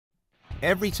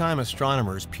Every time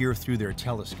astronomers peer through their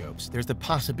telescopes, there's the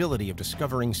possibility of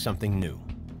discovering something new.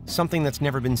 Something that's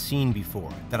never been seen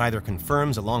before, that either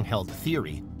confirms a long-held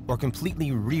theory or completely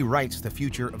rewrites the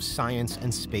future of science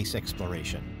and space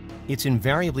exploration. It's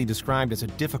invariably described as a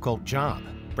difficult job,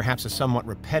 perhaps a somewhat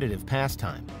repetitive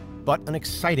pastime, but an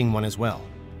exciting one as well,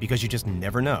 because you just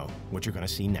never know what you're going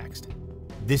to see next.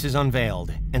 This is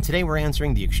Unveiled, and today we're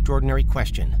answering the extraordinary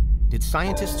question: did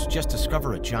scientists just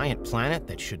discover a giant planet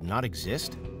that should not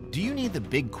exist? Do you need the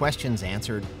big questions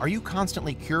answered? Are you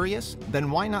constantly curious? Then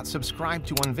why not subscribe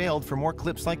to Unveiled for more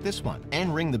clips like this one,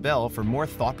 and ring the bell for more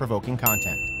thought-provoking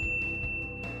content.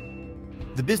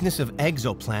 The business of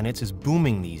exoplanets is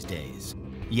booming these days.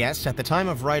 Yes, at the time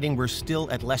of writing, we're still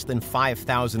at less than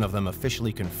 5,000 of them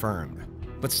officially confirmed.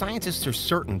 But scientists are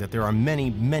certain that there are many,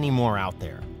 many more out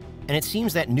there. And it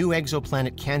seems that new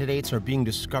exoplanet candidates are being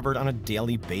discovered on a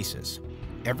daily basis.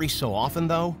 Every so often,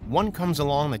 though, one comes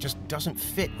along that just doesn't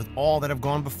fit with all that have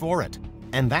gone before it.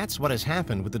 And that's what has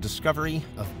happened with the discovery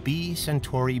of B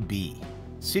Centauri b.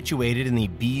 Situated in the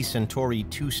B Centauri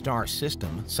 2-star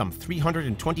system, some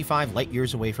 325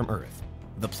 light-years away from Earth,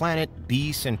 the planet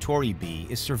B Centauri b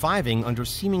is surviving under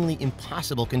seemingly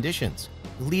impossible conditions,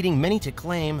 leading many to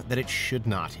claim that it should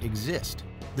not exist.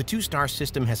 The 2-star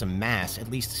system has a mass at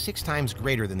least 6 times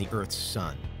greater than the Earth's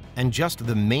sun. And just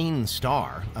the main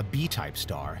star, a B-type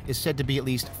star, is said to be at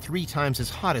least 3 times as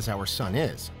hot as our sun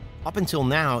is. Up until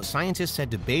now, scientists had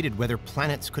debated whether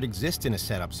planets could exist in a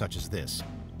setup such as this,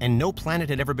 and no planet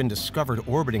had ever been discovered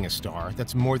orbiting a star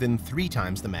that's more than 3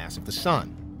 times the mass of the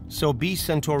sun. So B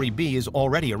Centauri b is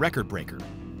already a record breaker.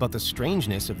 But the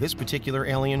strangeness of this particular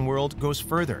alien world goes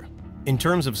further. In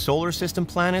terms of solar system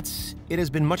planets, it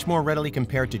has been much more readily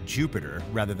compared to Jupiter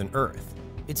rather than Earth.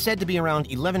 It's said to be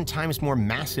around 11 times more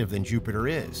massive than Jupiter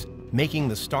is, making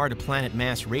the star-to-planet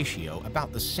mass ratio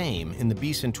about the same in the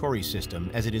B Centauri system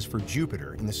as it is for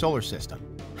Jupiter in the solar system.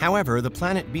 However, the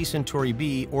planet B Centauri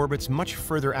b orbits much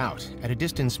further out, at a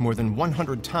distance more than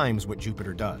 100 times what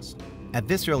Jupiter does. At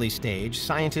this early stage,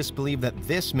 scientists believe that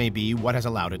this may be what has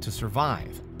allowed it to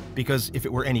survive. Because if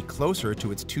it were any closer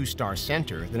to its 2-star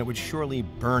center, then it would surely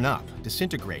burn up,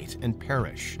 disintegrate, and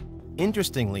perish.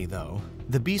 Interestingly, though,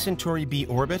 the B Centauri b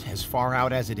orbit, as far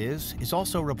out as it is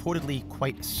also reportedly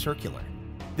quite circular.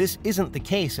 This isn't the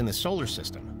case in the solar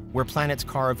system, where planets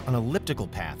carve an elliptical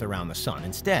path around the sun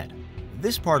instead.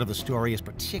 This part of the story is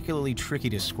particularly tricky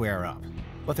to square up,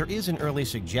 but there is an early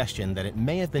suggestion that it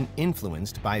may have been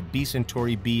influenced by B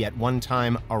Centauri b at one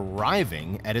time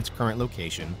arriving at its current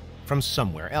location from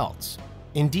somewhere else.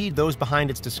 Indeed, those behind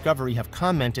its discovery have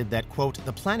commented that, quote,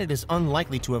 the planet is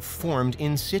unlikely to have formed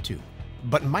in situ,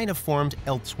 but might have formed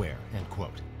elsewhere, end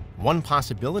quote. One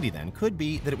possibility then could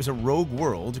be that it was a rogue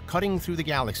world cutting through the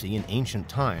galaxy in ancient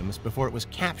times before it was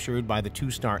captured by the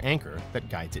 2-star anchor that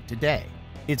guides it today.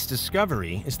 Its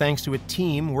discovery is thanks to a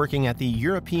team working at the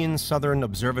European Southern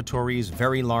Observatory's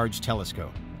Very Large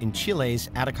Telescope in Chile's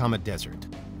Atacama Desert.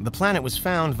 The planet was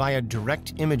found via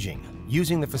direct imaging,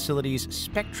 using the facility's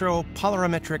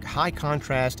Spectropolarimetric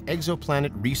High-Contrast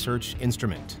Exoplanet Research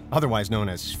Instrument, otherwise known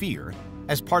as SPHERE,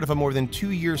 as part of a more than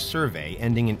 2-year survey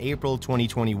ending in April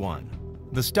 2021.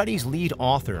 The study's lead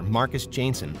author, Marcus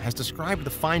Jansen, has described the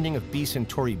finding of B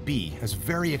Centauri b as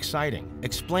very exciting,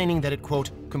 explaining that it,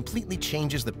 quote, completely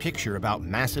changes the picture about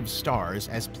massive stars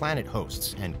as planet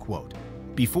hosts, end quote.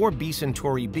 Before B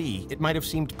Centauri b, it might have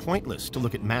seemed pointless to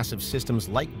look at massive systems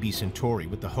like B Centauri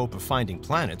with the hope of finding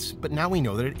planets, but now we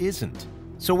know that it isn't.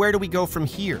 So where do we go from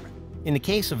here? In the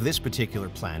case of this particular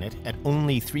planet, at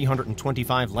only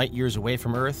 325 light-years away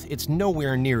from Earth, it's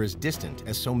nowhere near as distant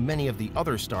as so many of the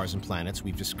other stars and planets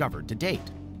we've discovered to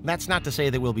date. That's not to say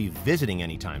that we'll be visiting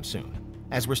anytime soon,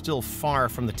 as we're still far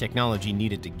from the technology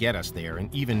needed to get us there in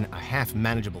even a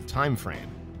half-manageable time frame.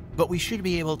 But we should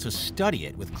be able to study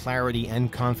it with clarity and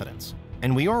confidence.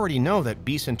 And we already know that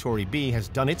B Centauri b has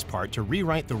done its part to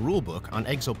rewrite the rulebook on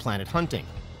exoplanet hunting,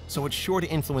 so it's sure to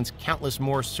influence countless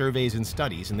more surveys and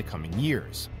studies in the coming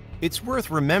years. It's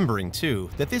worth remembering, too,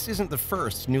 that this isn't the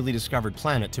first newly discovered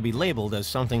planet to be labeled as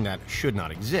something that should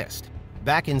not exist.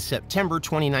 Back in September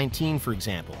 2019, for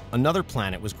example, another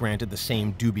planet was granted the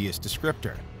same dubious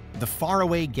descriptor, the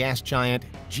faraway gas giant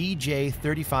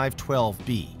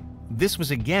GJ3512b. This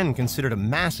was again considered a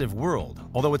massive world,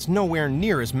 although it's nowhere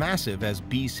near as massive as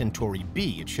B Centauri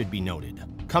b, it should be noted,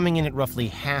 coming in at roughly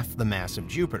half the mass of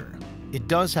Jupiter. It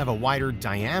does have a wider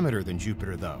diameter than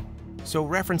Jupiter, though, so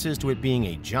references to it being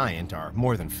a giant are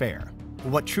more than fair.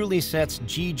 What truly sets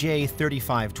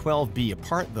GJ3512b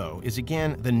apart, though, is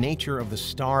again the nature of the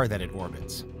star that it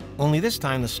orbits. Only this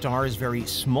time the star is very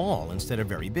small instead of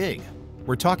very big.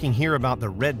 We're talking here about the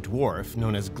red dwarf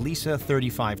known as Gliese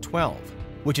 3512,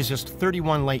 which is just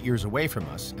 31 light-years away from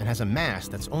us and has a mass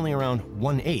that's only around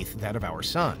 1/8 that of our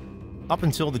Sun. Up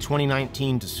until the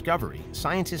 2019 discovery,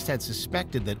 scientists had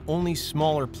suspected that only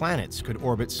smaller planets could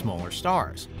orbit smaller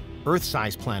stars.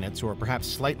 Earth-sized planets, or perhaps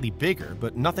slightly bigger,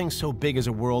 but nothing so big as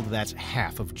a world that's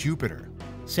half of Jupiter.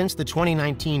 Since the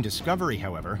 2019 discovery,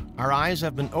 however, our eyes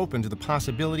have been open to the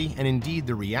possibility and indeed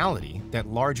the reality that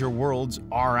larger worlds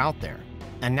are out there.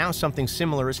 And now something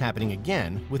similar is happening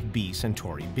again with B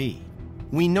Centauri b.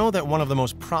 We know that one of the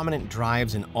most prominent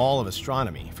drives in all of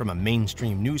astronomy, from a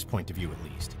mainstream news point of view at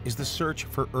least, is the search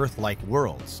for Earth-like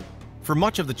worlds. For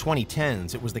much of the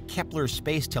 2010s, it was the Kepler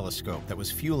Space Telescope that was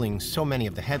fueling so many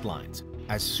of the headlines,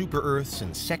 as super-Earths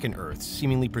and second-Earths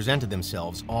seemingly presented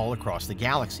themselves all across the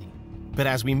galaxy. But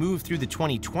as we move through the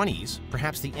 2020s,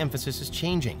 perhaps the emphasis is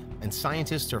changing, and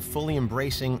scientists are fully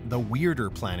embracing the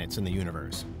weirder planets in the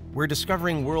universe. We're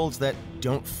discovering worlds that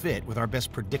don't fit with our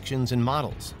best predictions and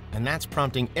models, and that's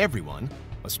prompting everyone,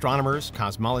 astronomers,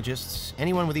 cosmologists,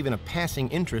 anyone with even a passing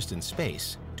interest in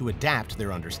space, to adapt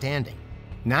their understanding.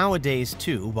 Nowadays,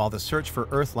 too, while the search for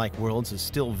Earth-like worlds is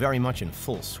still very much in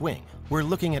full swing, we're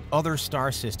looking at other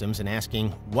star systems and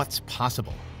asking, what's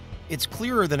possible? It's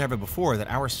clearer than ever before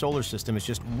that our solar system is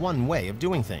just one way of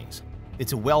doing things.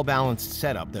 It's a well-balanced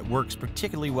setup that works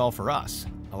particularly well for us,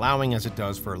 allowing as it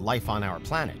does for life on our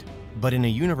planet. But in a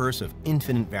universe of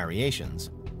infinite variations,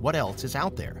 what else is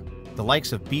out there? The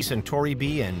likes of B Centauri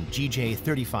b and GJ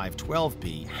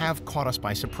 3512b have caught us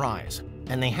by surprise,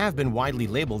 and they have been widely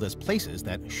labeled as places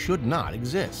that should not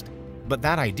exist. But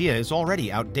that idea is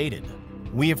already outdated.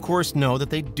 We of course know that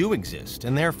they do exist,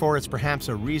 and therefore it's perhaps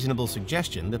a reasonable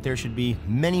suggestion that there should be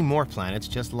many more planets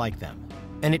just like them.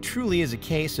 And it truly is a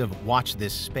case of watch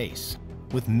this space.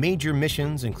 With major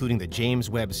missions, including the James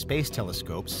Webb Space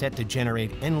Telescope, set to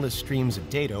generate endless streams of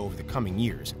data over the coming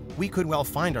years, we could well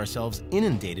find ourselves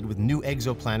inundated with new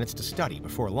exoplanets to study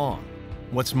before long.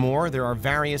 What's more, there are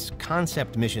various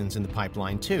concept missions in the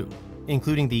pipeline too,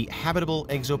 including the Habitable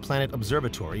Exoplanet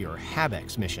Observatory, or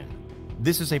HABEX mission.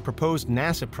 This is a proposed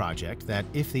NASA project that,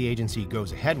 if the agency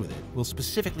goes ahead with it, will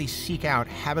specifically seek out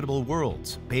habitable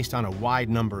worlds based on a wide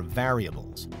number of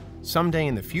variables. Someday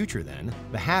in the future, then,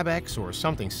 the HABEX or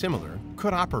something similar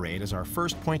could operate as our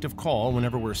first point of call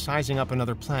whenever we're sizing up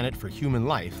another planet for human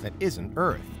life that isn't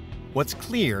Earth. What's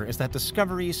clear is that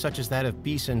discoveries such as that of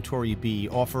B Centauri b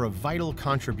offer a vital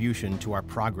contribution to our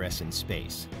progress in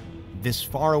space. This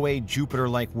faraway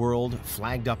Jupiter-like world,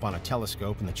 flagged up on a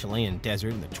telescope in the Chilean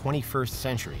desert in the 21st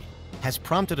century, has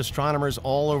prompted astronomers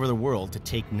all over the world to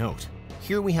take note.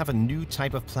 Here we have a new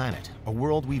type of planet, a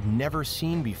world we've never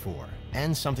seen before,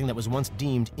 and something that was once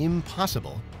deemed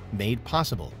impossible, made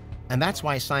possible. And that's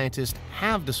why scientists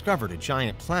have discovered a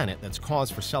giant planet that's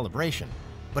cause for celebration.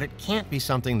 But it can't be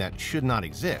something that should not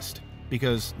exist,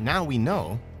 because now we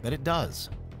know that it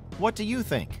does. What do you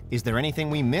think? Is there anything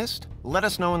we missed? Let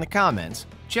us know in the comments.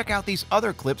 Check out these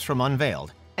other clips from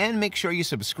Unveiled, and make sure you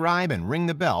subscribe and ring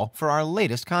the bell for our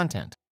latest content.